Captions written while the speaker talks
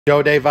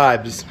Show day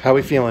vibes. How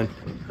we feeling?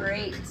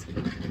 Great.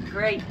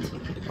 Great.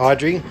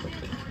 Audrey?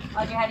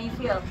 Audrey, how do you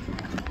feel?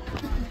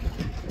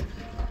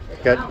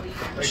 Got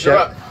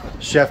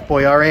Chef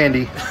Boyar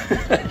Andy.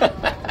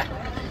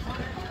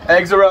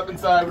 Eggs are up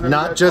inside.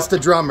 Not just a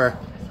drummer.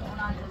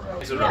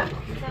 Eggs are up.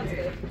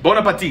 Bon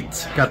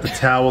appetit. Got the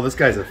towel. This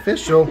guy's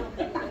official.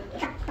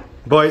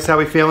 Boys, how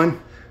we feeling?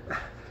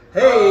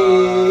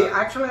 Hey,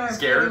 actually I'm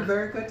Scared? feeling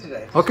very good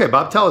today. Okay,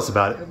 Bob, tell us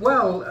about it.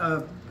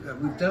 Well,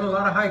 we've done a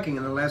lot of hiking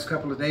in the last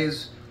couple of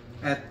days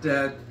at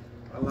a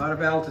lot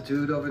of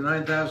altitude, over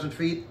 9,000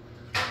 feet.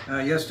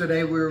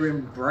 Yesterday we were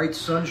in bright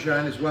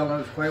sunshine as well, and it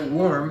was quite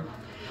warm.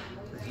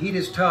 The heat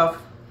is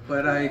tough,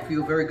 but I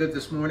feel very good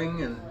this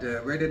morning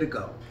and ready to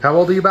go. How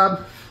old are you,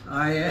 Bob?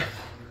 I am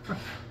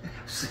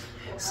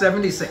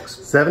 76.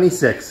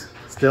 76.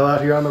 Still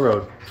out here on the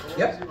road.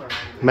 Yep.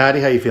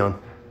 Maddie, how you feeling?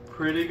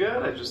 Pretty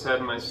good. I just had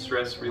my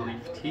stress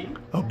relief tea.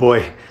 Oh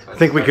boy, I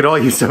think we could all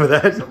use some of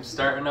that. So I'm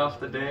starting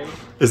off the day.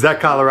 Is that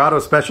Colorado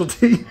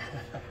specialty?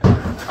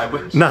 I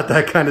wish. Not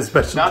that kind of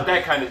specialty. Not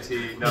that kind of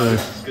tea. No,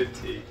 this is good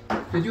tea.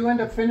 Did you end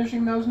up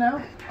finishing those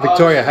now?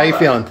 Victoria, how you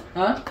feeling?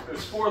 Huh?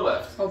 There's 4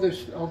 left. Oh,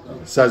 there's... Oh,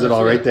 Says it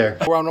all right there.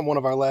 We're on one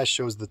of our last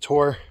shows of the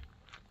tour.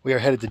 We are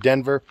headed to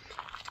Denver.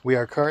 We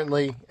are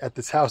currently at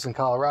this house in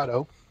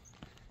Colorado.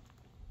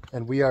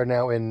 And we are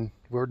now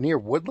we're near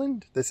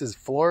Woodland. This is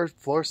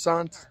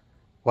Florissant.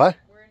 What?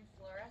 We're in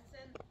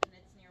Florissant, and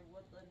it's near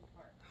Woodland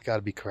Park.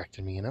 Gotta be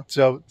correcting me, you know?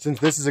 So, since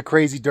this is a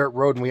crazy dirt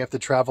road and we have to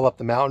travel up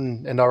the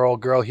mountain and our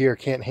old girl here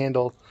can't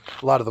handle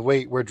a lot of the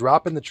weight, we're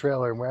dropping the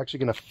trailer and we're actually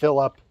gonna fill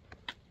up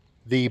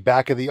the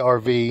back of the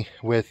RV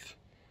with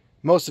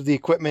most of the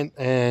equipment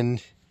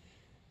and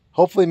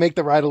hopefully make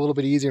the ride a little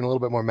bit easier and a little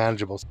bit more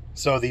manageable.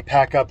 So the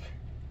pack up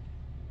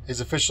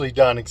is officially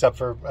done, except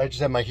for I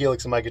just have my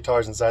Helix and my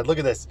guitars inside. Look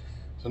at this.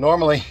 So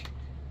normally,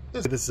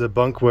 this is a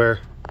bunk where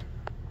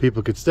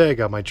people could stay. I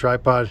got my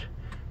tripod.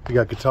 We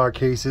got guitar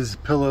cases,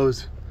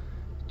 pillows,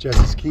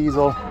 Jess's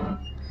Kiesel.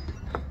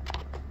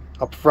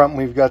 Up front,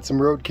 we've got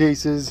some road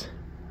cases,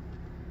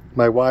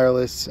 my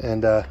wireless,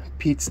 and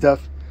Pete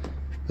stuff.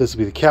 This will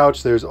be the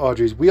couch. There's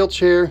Audrey's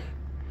wheelchair.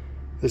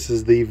 This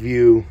is the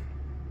view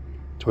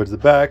towards the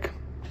back,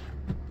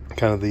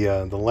 kind of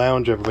the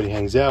lounge. Everybody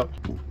hangs out.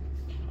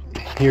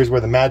 Here's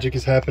where the magic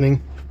is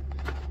happening.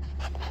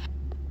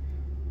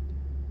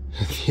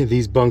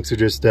 These bunks are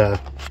just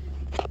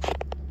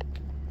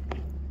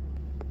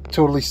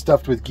totally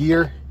stuffed with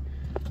gear.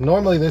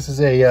 Normally this is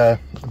a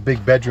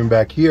big bedroom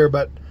back here,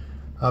 but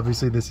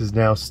obviously this is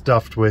now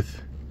stuffed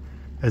with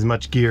as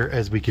much gear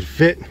as we could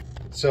fit.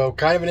 So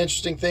kind of an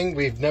interesting thing.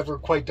 We've never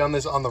quite done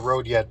this on the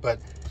road yet, but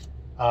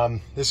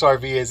this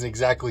RV isn't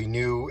exactly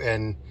new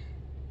and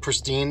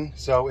pristine,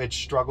 so it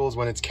struggles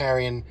when it's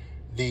carrying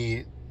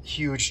the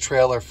huge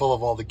trailer full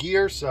of all the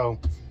gear. So,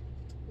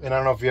 and I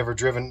don't know if you've ever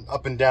driven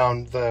up and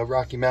down the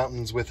Rocky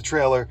Mountains with a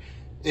trailer.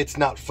 It's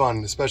not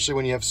fun, especially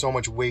when you have so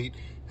much weight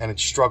and it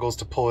struggles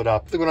to pull it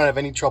up. I think we don't have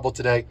any trouble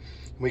today.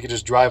 We could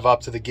just drive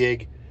up to the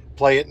gig,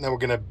 play it, and then we're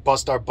gonna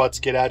bust our butts,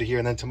 get out of here,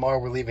 and then tomorrow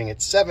we're leaving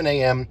at 7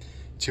 a.m.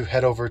 to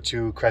head over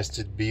to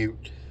Crested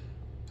Butte.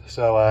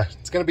 So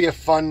it's gonna be a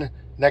fun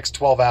next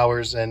 12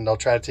 hours, and I'll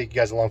try to take you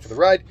guys along for the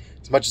ride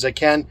as much as I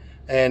can.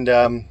 And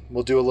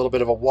we'll do a little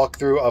bit of a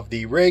walkthrough of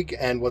the rig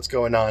and what's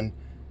going on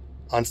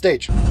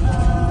stage.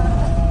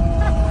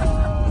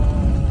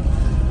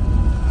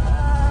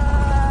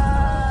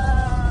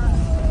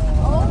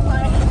 Oh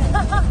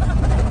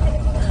my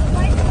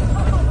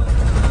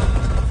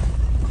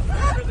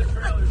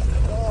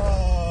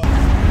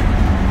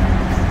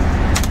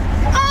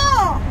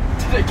Oh!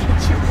 Did I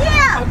get you?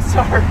 Yeah! I'm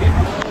sorry.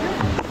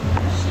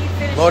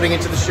 Loading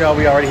into the show,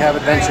 we already have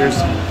adventures.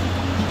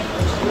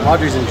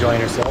 Audrey's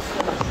enjoying herself.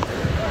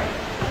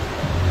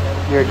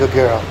 You're a good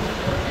girl.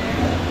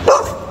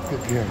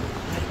 Good girl.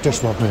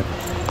 That's my baby.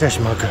 That's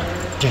my girl.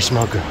 That's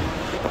my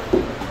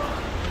girl.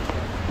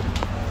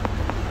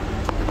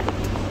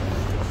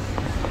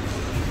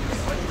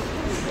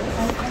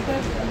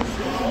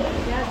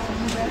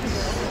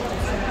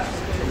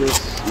 This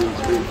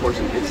is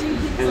reinforcing its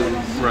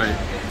right.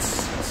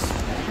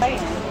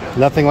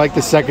 Nothing like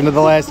the second to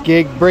the last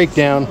gig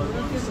breakdown.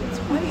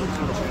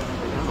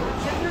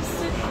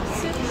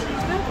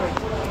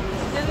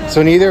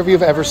 So neither of you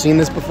have ever seen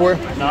this before?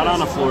 Not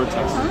on a floor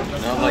test.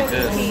 Not like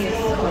this.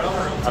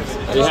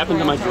 It happened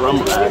to my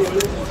drum bag.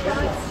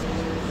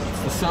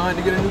 It's the sign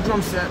to get a new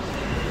drum set.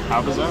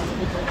 How bizarre.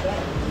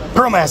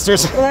 Pearl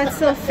Masters. Will that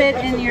still fit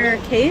in your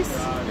case?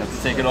 You have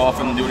to take it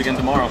off and do it again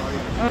tomorrow.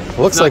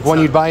 Looks like one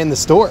you'd buy in the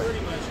store.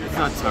 It's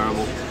not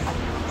terrible.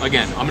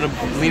 Again, I'm going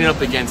to lean it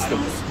up against the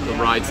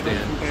ride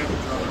stand.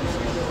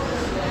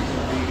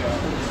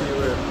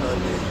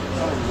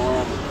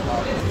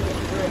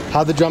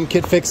 How'd the drum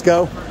kit fix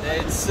go?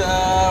 It's,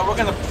 we're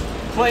going to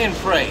play and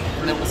pray,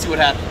 and then we'll see what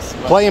happens.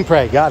 But Play and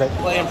pray, got it.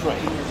 play and pray.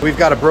 We've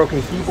got a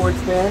broken keyboard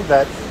stand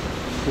that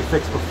we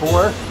fixed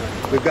before.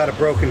 We've got a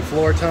broken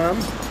floor tom,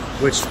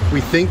 which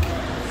we think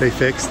they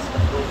fixed.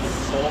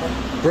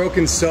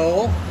 Broken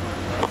sole.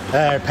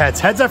 Pat's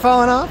heads are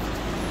falling off.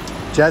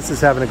 Jess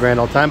is having a grand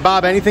old time.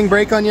 Bob, anything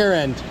break on your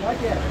end?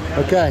 Not yet.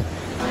 Okay.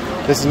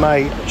 This is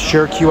my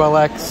Shure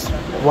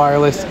QLX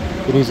wireless.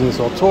 Been using this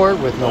all tour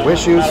with no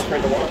issues.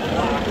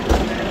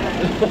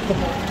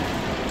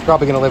 It's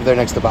probably going to live there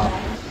next to Bob.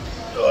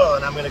 Oh,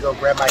 and I'm going to go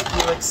grab my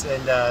Helix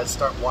and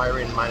start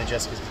wiring mine and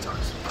Jessica's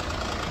guitars.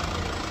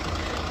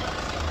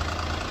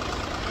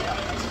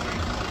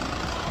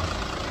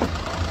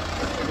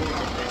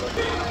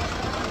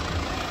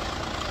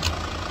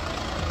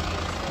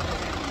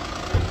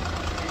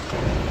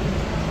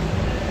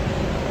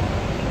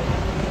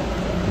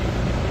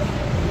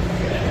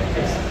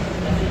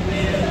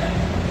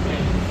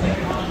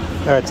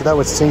 Alright, so that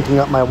was syncing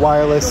up my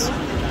wireless.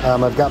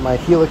 I've got my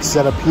Helix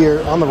set up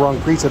here on the wrong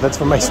preset. That's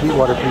for my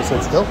Sweetwater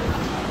preset still.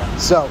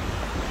 So,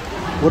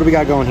 what do we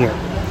got going here?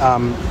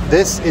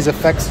 This is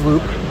Effects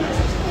Loop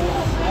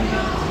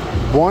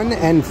 1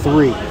 and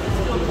 3.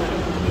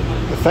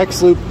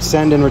 Effects Loop,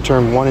 send and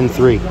return 1 and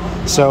 3.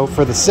 So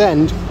for the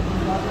send,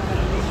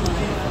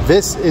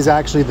 this is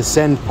actually the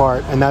send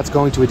part, and that's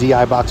going to a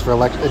DI box for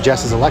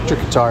Jess's electric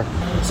guitar.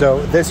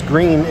 So this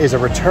green is a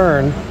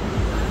return,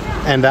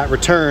 and that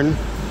return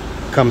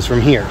comes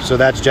from here. So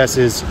that's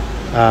Jess's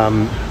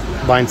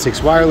line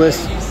 6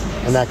 wireless,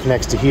 and that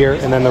connects to here,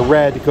 and then the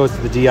red goes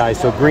to the DI.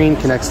 So green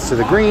connects to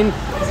the green,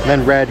 and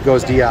then red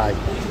goes DI.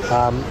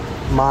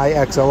 My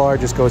XLR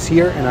just goes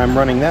here, and I'm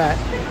running that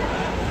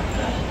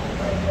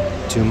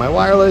to my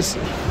wireless.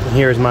 And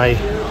here's my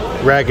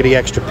raggedy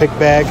extra pick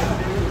bag,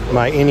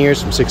 my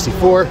in-ears from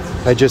 64.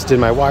 I just did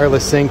my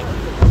wireless sync.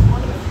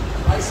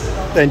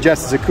 Then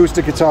Jess's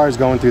acoustic guitar is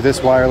going through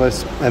this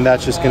wireless, and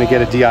that's just going to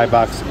get a DI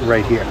box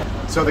right here.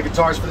 So the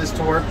guitars for this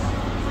tour,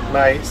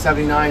 my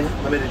 79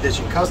 limited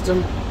edition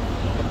custom.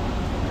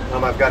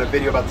 I've got a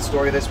video about the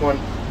story of this one.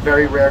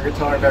 Very rare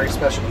guitar, very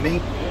special to me.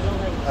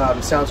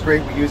 Sounds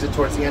great. We use it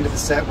towards the end of the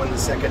set when the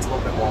set gets a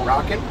little bit more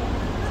rocking.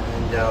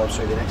 And I'll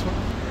show you the next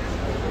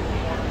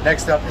one.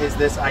 Next up is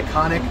this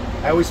iconic,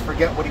 I always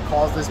forget what he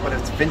calls this, but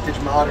it's vintage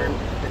modern.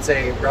 It's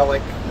a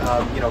relic,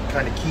 you know,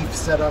 kind of Keith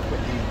setup with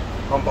the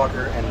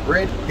humbucker and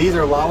grid. These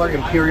are Lala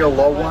Imperial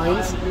low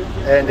lines,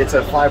 and it's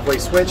a 5-way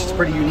switch. It's a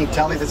pretty unique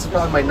telly. This is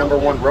probably my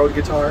 #1 road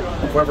guitar.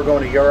 If we're ever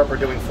going to Europe or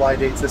doing fly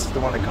dates, this is the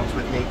one that comes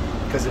with me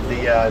because of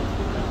the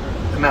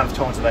amount of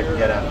tones that I can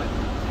get out of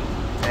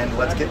it. And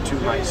let's get to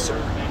my Sir.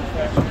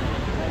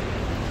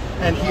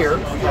 And here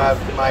we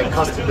have my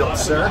custom built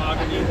Sir,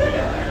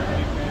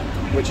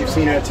 which you've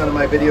seen in a ton of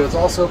my videos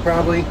also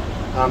probably.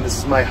 This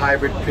is my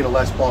hybrid between a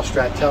Les Paul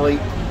Strat Telly.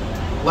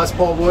 Les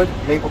Paul wood,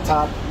 maple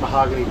top,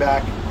 mahogany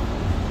back,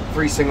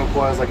 3 single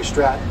coils like a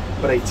Strat,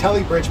 but a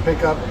Telly bridge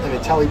pickup and a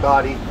Telly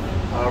body,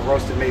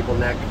 roasted maple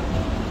neck.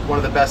 One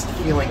of the best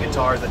feeling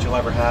guitars that you'll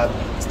ever have.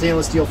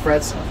 Stainless steel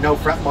frets, no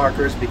fret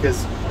markers,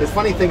 because the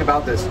funny thing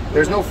about this,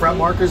 there's no fret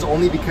markers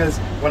only because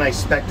when I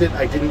spec'd it,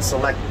 I didn't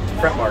select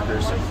fret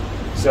markers.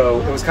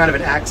 So it was kind of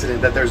an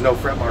accident that there's no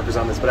fret markers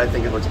on this, but I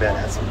think it looks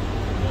badass.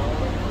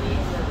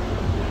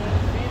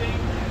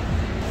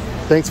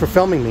 Thanks for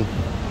filming me.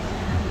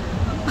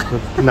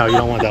 No, you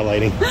don't want that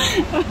lighting.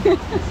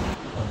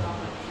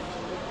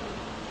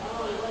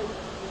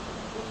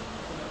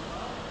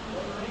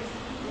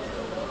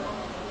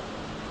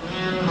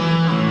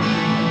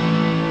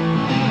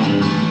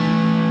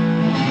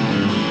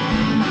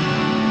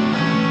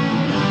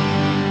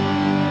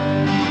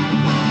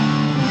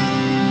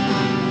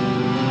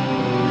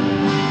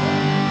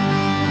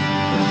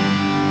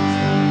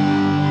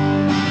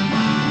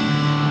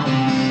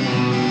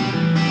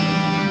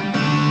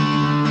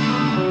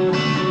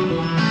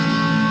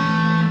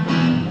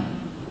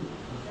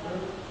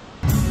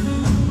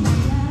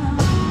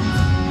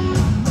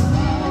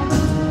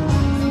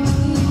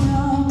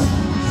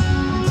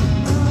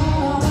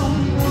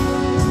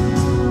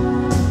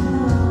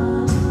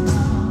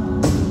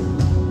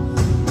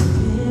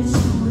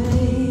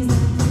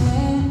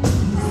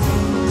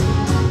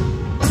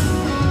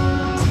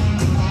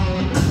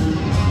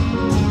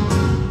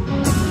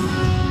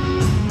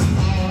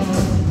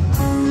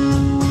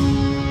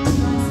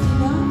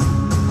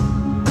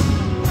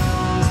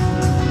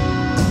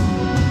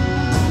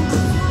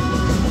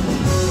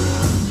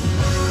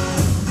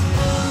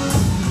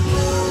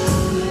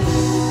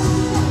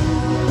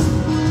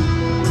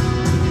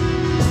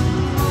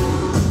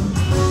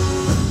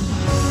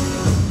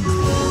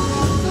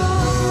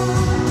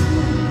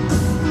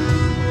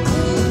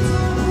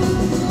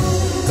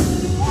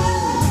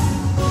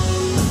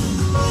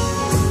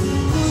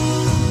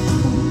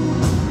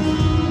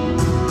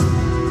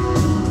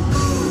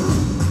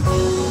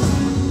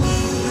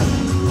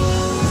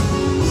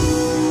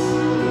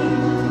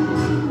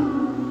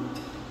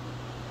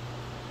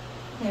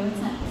 Okay,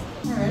 what's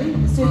next? All right, ready?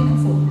 Let's do it in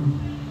full.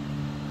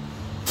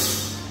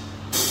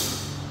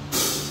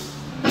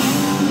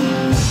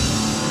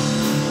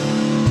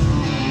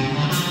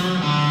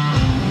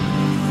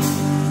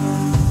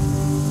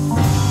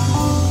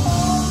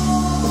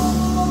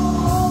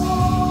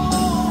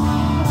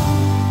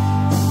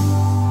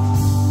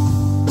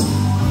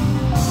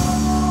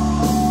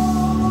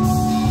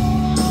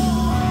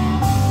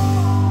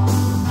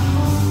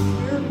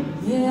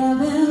 Yeah,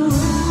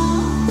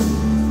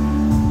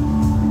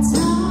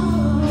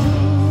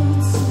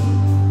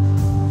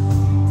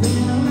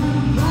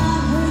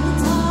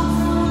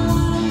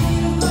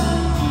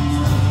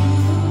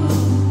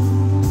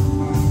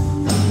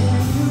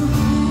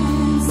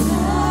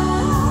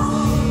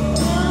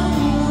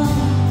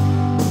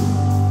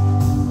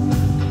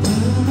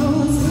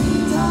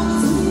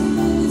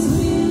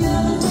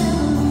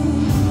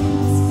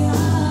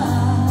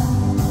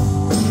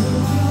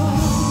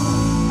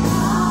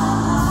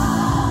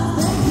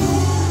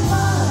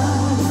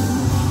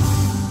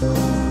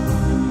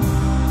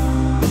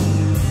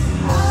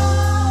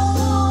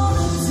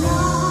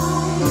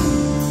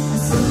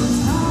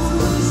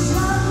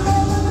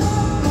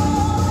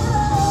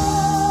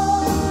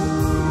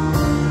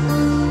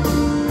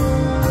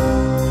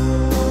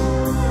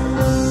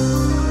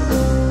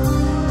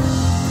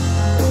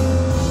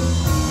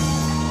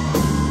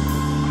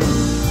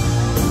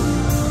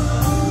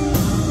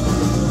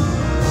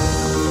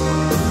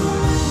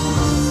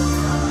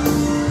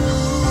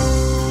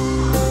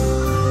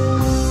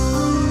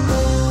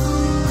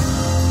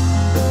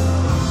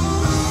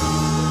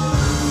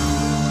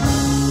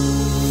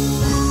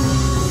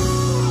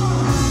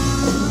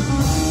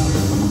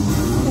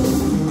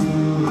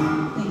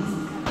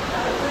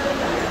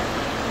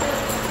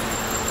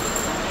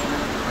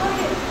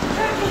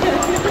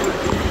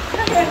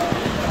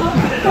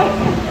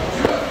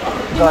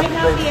 thought might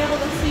not be able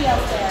to see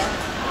out there.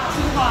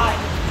 Too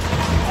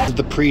high.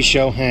 the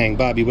pre-show hang.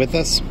 Bob, you with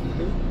us?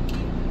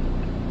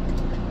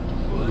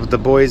 With the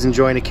boys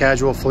enjoying a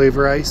casual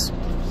flavor ice.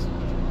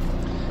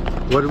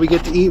 What did we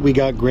get to eat? We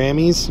got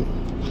Grammys.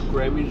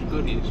 Grammys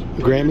goodies.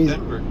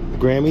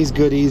 Grammys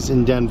goodies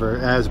in Denver,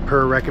 as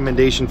per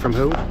recommendation from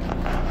who?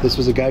 This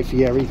was a Guy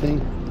Fieri thing?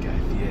 Guy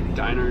Fieri.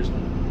 Diners.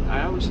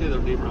 I always say their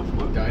name wrong.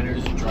 What?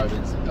 Diners,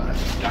 drive-ins, and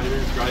dives.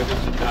 Diners,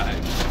 drive-ins, and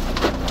dives.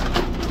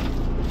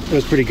 It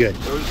was pretty good.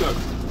 It was good.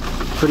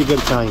 Pretty good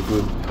Italian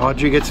food.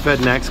 Audrey gets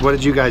fed next. What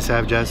did you guys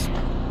have, Jess?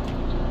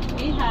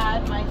 We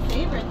had my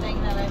favorite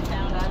thing that I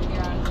found out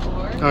here on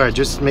tour. All right,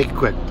 just make it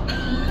quick.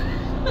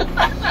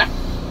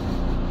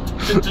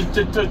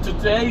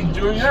 Today,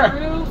 Junior.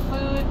 True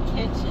Food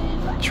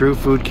Kitchen. True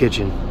Food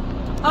Kitchen.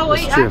 Oh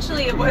wait, It's true.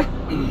 actually it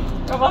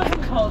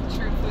wasn't called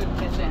True Food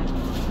Kitchen.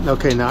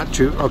 Okay, not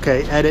true.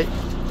 Okay, edit.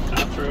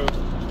 Not true.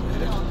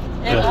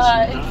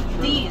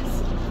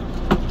 It's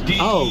D's.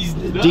 Oh,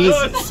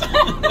 D's.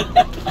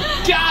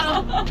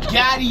 Got him.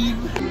 Got him.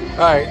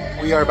 All right,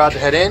 we are about to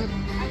head in.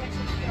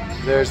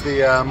 There's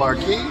the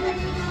marquee.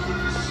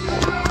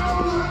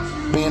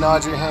 Me and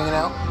Audrey hanging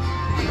out.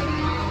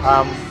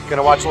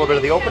 Gonna watch a little bit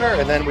of the opener,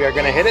 and then we are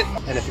gonna hit it.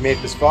 And if you made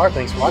it this far,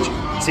 thanks for watching.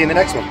 See you in the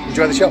next one.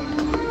 Enjoy the show.